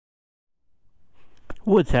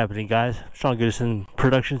What's happening, guys? Sean Goodison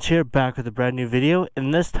Productions here, back with a brand new video,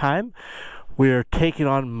 and this time we are taking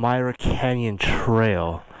on Myra Canyon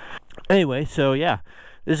Trail. Anyway, so yeah,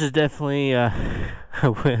 this is definitely a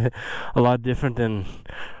lot different than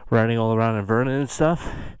riding all around in Vernon and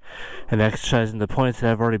stuff and exercising the points that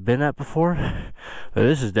I've already been at before, but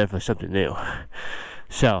this is definitely something new.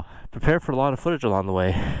 So prepare for a lot of footage along the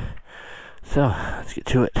way. So let's get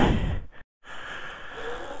to it.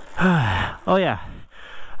 Oh yeah,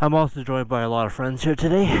 I'm also joined by a lot of friends here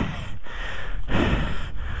today.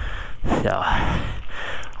 So,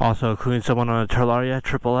 also including someone on a Terraria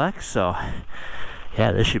XXX, so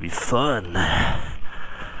yeah, this should be fun.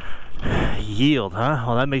 Yield, huh?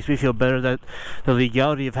 Well, that makes me feel better that the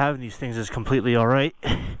legality of having these things is completely alright.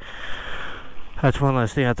 That's one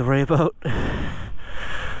less thing I have to worry about.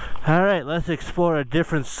 Alright, let's explore a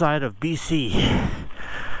different side of BC.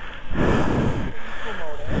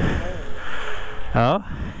 Oh?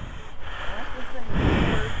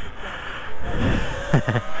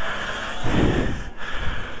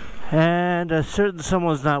 And a certain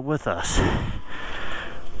someone's not with us.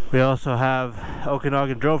 We also have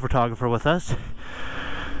Okanagan drone photographer with us.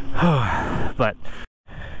 But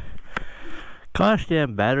gosh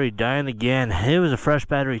damn, battery dying again. It was a fresh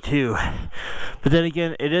battery too. But then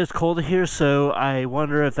again, it is cold here, so I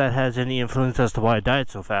wonder if that has any influence as to why it died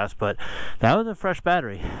so fast. But that was a fresh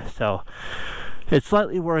battery, so it's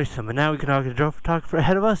slightly worrisome. And now Okanagan drone photographer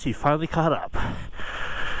ahead of us, he finally caught up.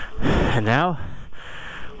 And now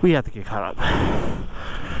we have to get caught up.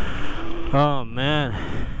 Oh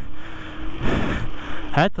man,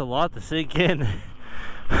 that's a lot to sink in.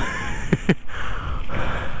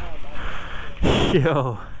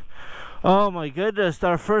 Yo, oh my goodness,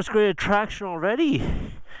 our first grade attraction already.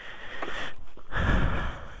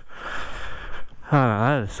 Oh,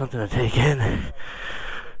 that is something to take in. It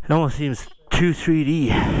almost seems too 3D.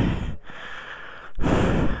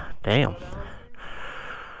 Damn.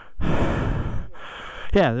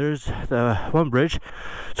 Yeah, there's the one bridge.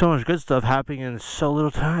 So much good stuff happening in so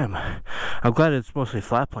little time. I'm glad it's mostly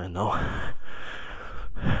flat plane though.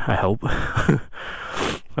 I hope.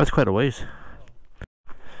 That's quite a ways.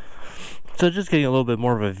 So just getting a little bit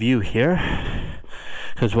more of a view here,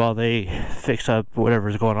 because while they fix up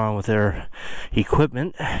whatever's going on with their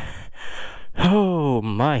equipment, oh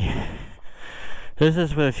my, this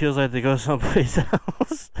is what it feels like to go someplace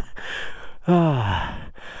else.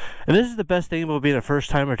 And this is the best thing about being a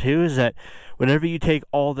first timer too, is that whenever you take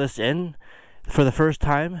all this in for the first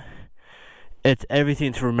time, it's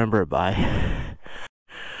everything to remember it by.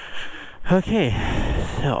 Okay,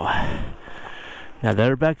 so now that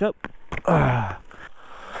we're back up. Oh,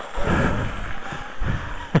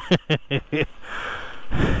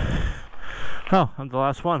 I'm the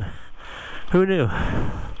last one. Who knew?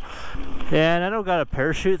 And I don't got a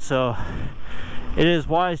parachute, so it is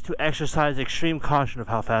wise to exercise extreme caution of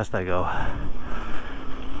how fast I go.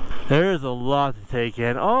 There is a lot to take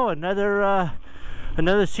in. Oh, another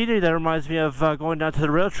scenery that reminds me of going down to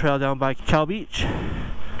the rail trail down by Cal Beach.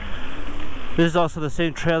 This is also the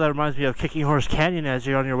same trail that reminds me of Kicking Horse Canyon as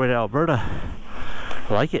you're on your way to Alberta.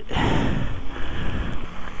 I like it.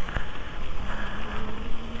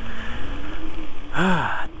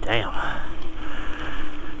 Ah, damn.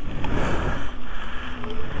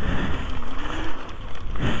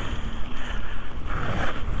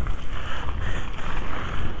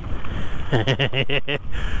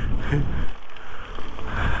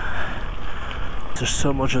 There's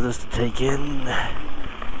so much of this to take in.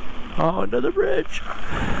 Oh, another bridge.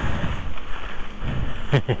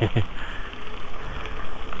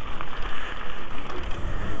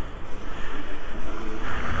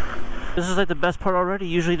 This is like the best part already.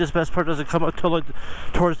 Usually this best part doesn't come up till like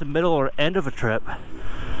towards the middle or end of a trip.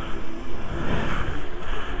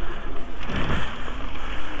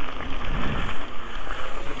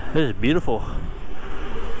 This is beautiful.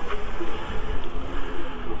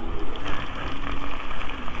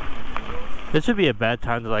 This would be a bad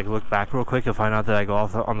time to like look back real quick and find out that I go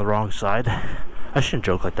off on the wrong side. I shouldn't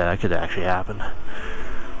joke like that. That could actually happen.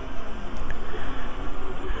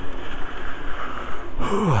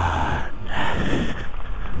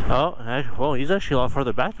 Oh, well, he's actually a lot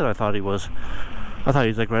further back than I thought he was. I thought he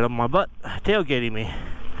was like right up my butt, tailgating me.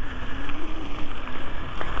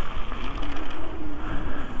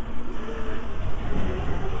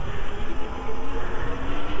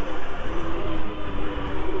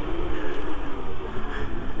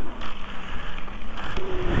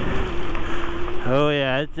 Oh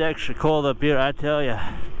yeah, it's actually cold up here, I tell ya.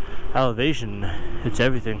 Elevation, it's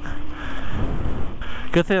everything.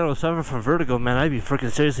 Good thing I don't suffer from vertigo, man. I'd be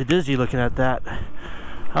freaking seriously dizzy looking at that.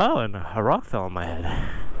 Oh, and a rock fell on my head.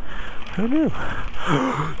 Who knew?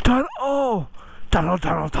 Tunnel! Oh! Tunnel,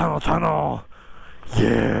 tunnel, tunnel, tunnel!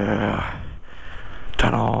 Yeah!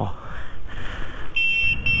 Tunnel!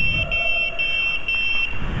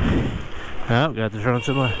 Oh, got to turn on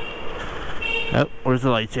some light. Oh, where's the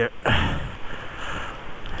lights here?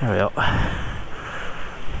 There we go.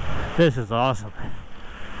 This is awesome.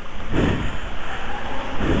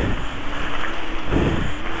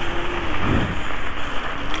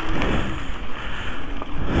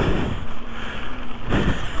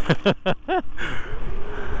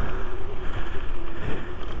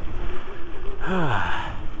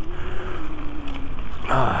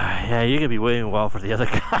 Yeah, you're gonna be waiting well for the other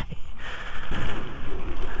guy.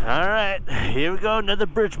 Alright, here we go, another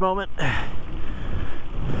bridge moment.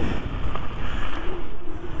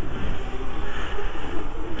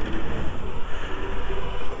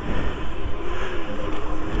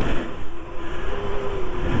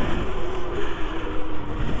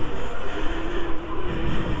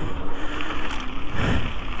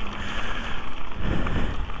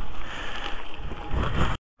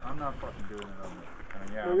 I'm not fucking doing it on this.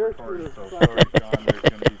 Yeah, I'm recording, so sorry, John, there's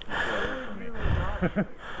gonna be some failure for me.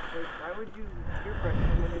 Why would you peer pressure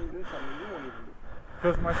someone into doing something you won't even do?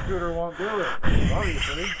 Because my scooter won't do it,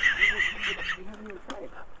 obviously. You haven't even tried.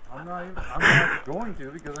 I'm not going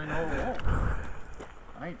to because I know it won't.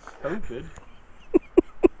 I ain't stupid.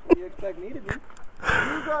 What do you expect me to do?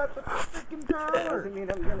 You got the freaking That power! doesn't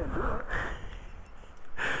mean I'm gonna do it.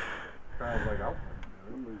 Kyle's like, I'll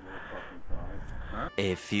fucking try. Huh?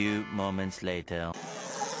 A few moments later.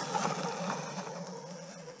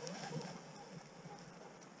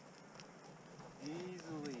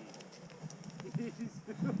 Easily.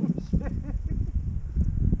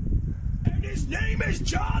 And his name is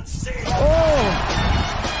John C. Oh!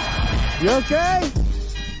 You okay?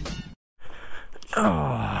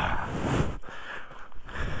 Oh.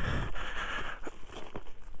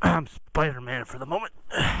 I'm Spider-Man for the moment.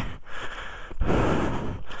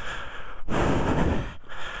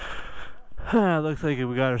 Looks like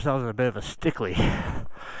we got ourselves in a bit of a stickly.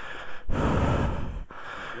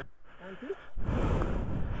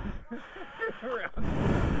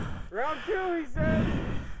 Round two, he said.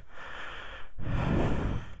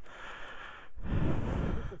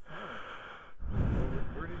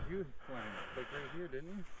 Where did you land? Like right here, didn't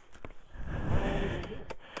you?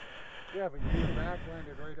 Yeah, but you back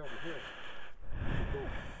landed right over here.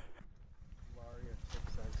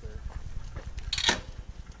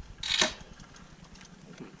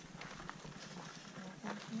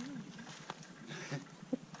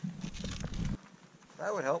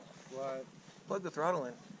 That would help. What? Plug the throttle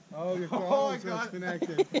in. Oh, your phone is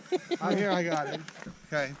connected. I'm here, I got it.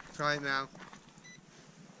 Okay, try it now.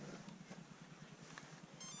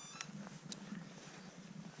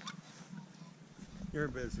 Your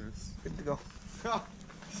business. Good to go. Oh,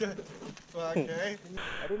 shit. Okay.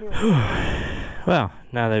 I didn't even. Well,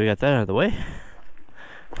 now that we got that out of the way.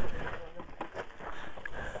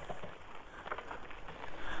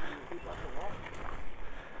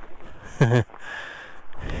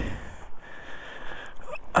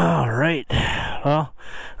 Alright. Well,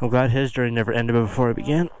 I'm glad his journey never ended before it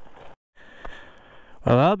began.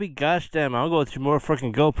 Well, I'll be gosh damn, I'll go through more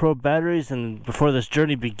freaking GoPro batteries and before this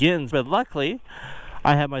journey begins. But luckily,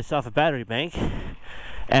 I have myself a battery bank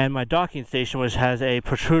and my docking station, which has a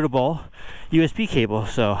protrudable USB cable.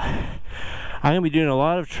 So I'm gonna be doing a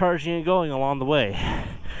lot of charging and going along the way.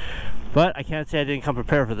 But I can't say I didn't come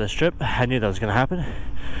prepared for this trip. I knew that was gonna happen.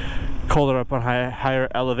 Colder up on higher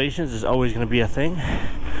elevations is always gonna be a thing.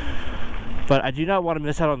 But I do not want to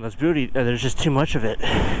miss out on this beauty. There's just too much of it.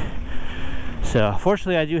 So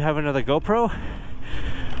fortunately I do have another GoPro,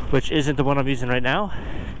 which isn't the one I'm using right now.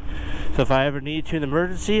 So if I ever need to in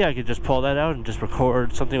emergency, I could just pull that out and just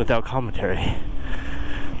record something without commentary.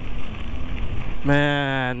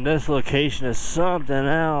 Man, this location is something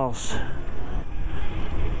else.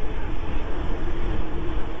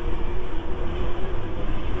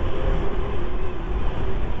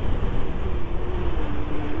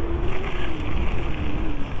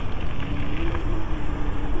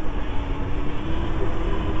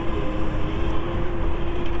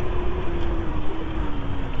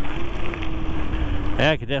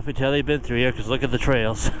 Yeah, I can definitely tell they've been through here because look at the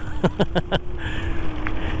trails.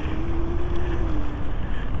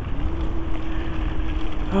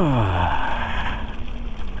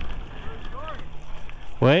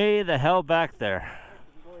 Way the hell back there.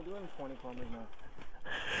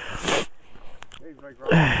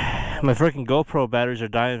 My freaking GoPro batteries are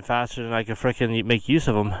dying faster than I can freaking make use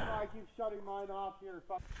of them. I keep shutting mine off here.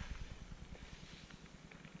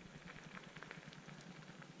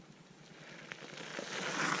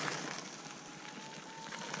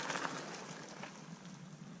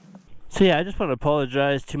 So yeah, I just want to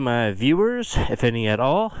apologize to my viewers, if any at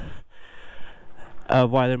all,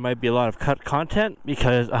 why there might be a lot of cut content,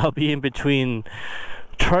 because I'll be in between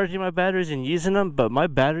charging my batteries and using them, but my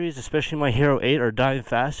batteries, especially my Hero 8, are dying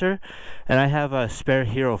faster, and I have a spare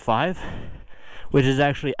Hero 5, which is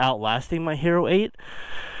actually outlasting my Hero 8,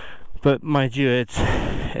 but mind you, it's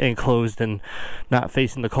enclosed and not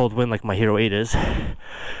facing the cold wind like my Hero 8 is.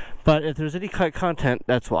 But if there's any cut content,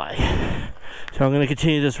 that's why. So I'm going to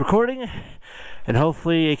continue this recording, and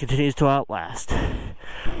hopefully it continues to outlast.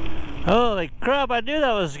 Holy crap, I knew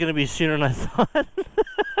that was going to be sooner than I thought.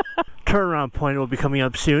 Turnaround point will be coming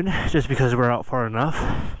up soon, just because we're out far enough.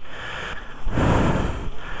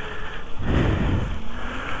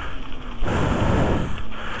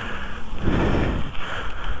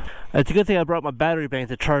 It's a good thing I brought my battery bank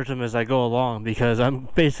to charge them as I go along, because I'm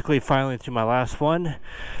basically filing through my last one,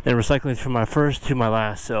 then recycling from my first to my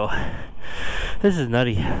last, so this is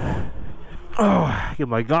nutty. Oh, get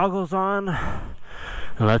my goggles on,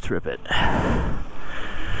 and let's rip it.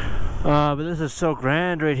 But this is so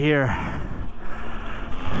grand right here.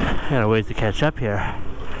 I got a ways to catch up here,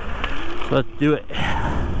 so let's do it.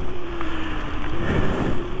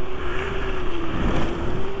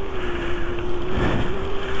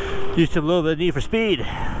 Used a little bit of Need for Speed.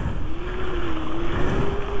 I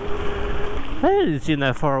didn't seem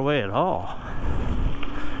that far away at all.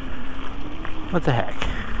 What the heck?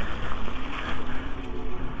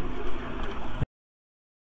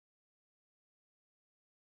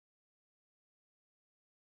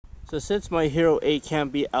 So since my Hero 8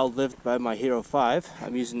 can't be outlived by my Hero 5,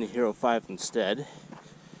 I'm using the Hero 5 instead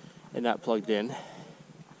and not plugged in.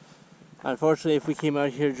 Unfortunately, if we came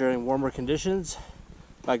out here during warmer conditions,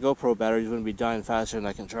 my GoPro batteries wouldn't be dying faster than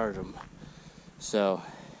I can charge them. So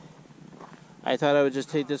I thought I would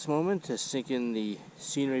just take this moment to sink in the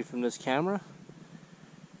scenery from this camera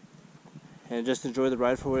and just enjoy the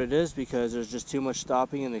ride for what it is, because there's just too much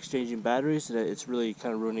stopping and exchanging batteries that it's really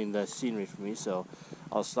kind of ruining the scenery for me. So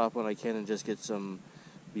I'll stop when I can and just get some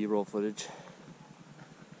B-roll footage.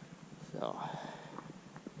 So,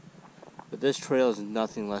 but this trail is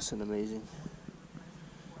nothing less than amazing.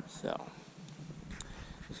 So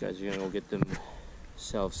these guys are gonna go get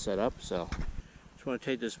themselves set up. So just want to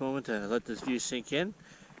take this moment to let this view sink in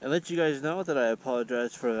and let you guys know that I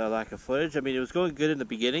apologize for the lack of footage. I mean, it was going good in the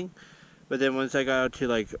beginning, but then once I got out to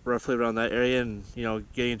like roughly around that area and, you know,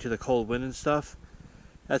 getting into the cold wind and stuff,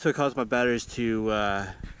 that's what caused my batteries to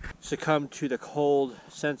succumb to the cold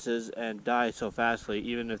senses and die so fastly,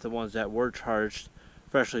 even if the ones that were charged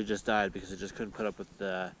freshly just died because it just couldn't put up with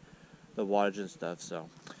the wattage and stuff. So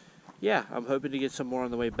yeah, I'm hoping to get some more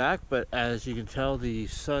on the way back, but as you can tell, the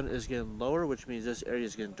sun is getting lower, which means this area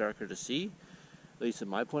is getting darker to see, at least in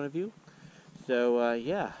my point of view. So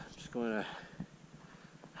yeah, just going to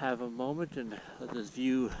have a moment and let this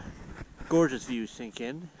view, gorgeous view, sink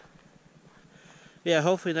in. Yeah,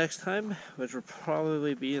 hopefully next time, which will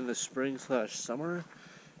probably be in the spring/summer,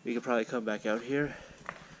 we can probably come back out here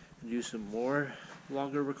and do some more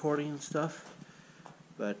longer recording and stuff.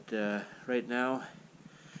 But right now,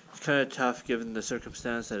 it's kind of tough given the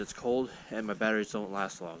circumstance that it's cold and my batteries don't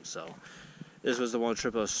last long. So this was the one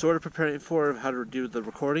trip I was sort of preparing for, how to do the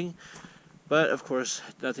recording. But of course,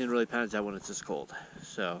 nothing really pans out when it's this cold.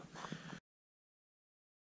 So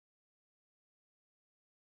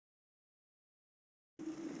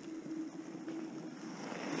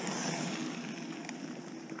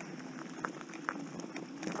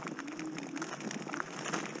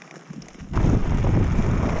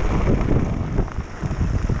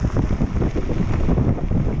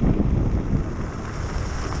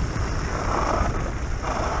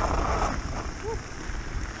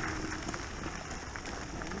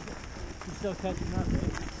still catching up,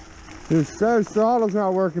 right? Your throttle's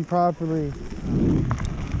not working properly.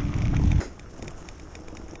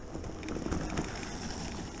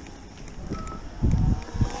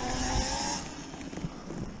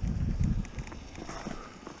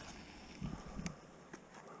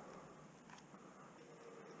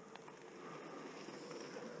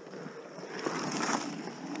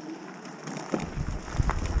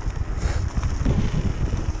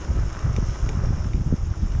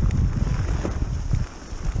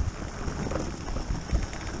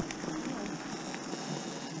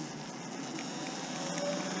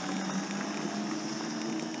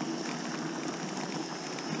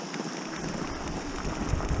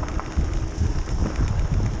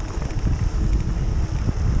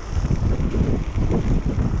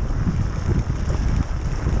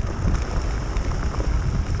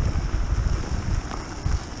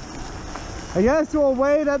 I guess we'll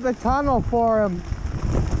wait at the tunnel for him.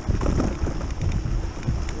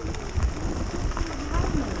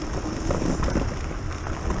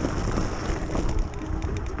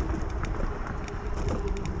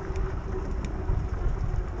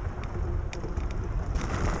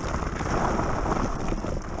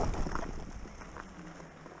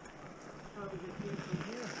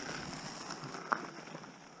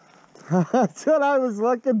 That's what I was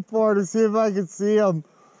looking for, to see if I could see them.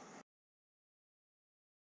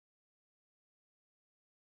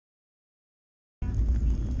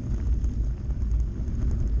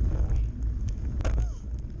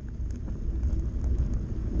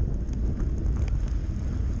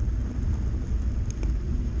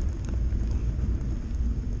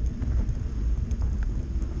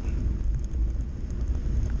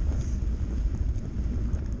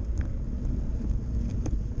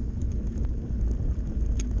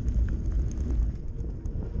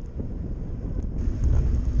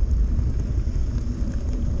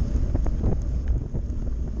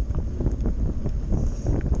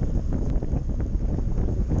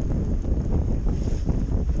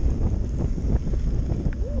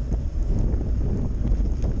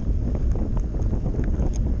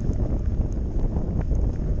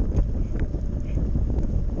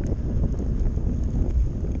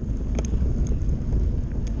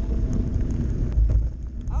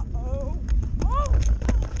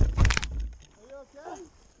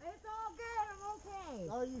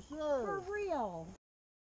 Are you sure? For real.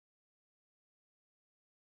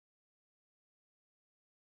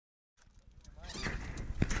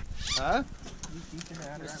 Huh?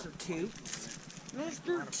 Mr. Toots.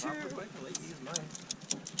 Mr. Toots.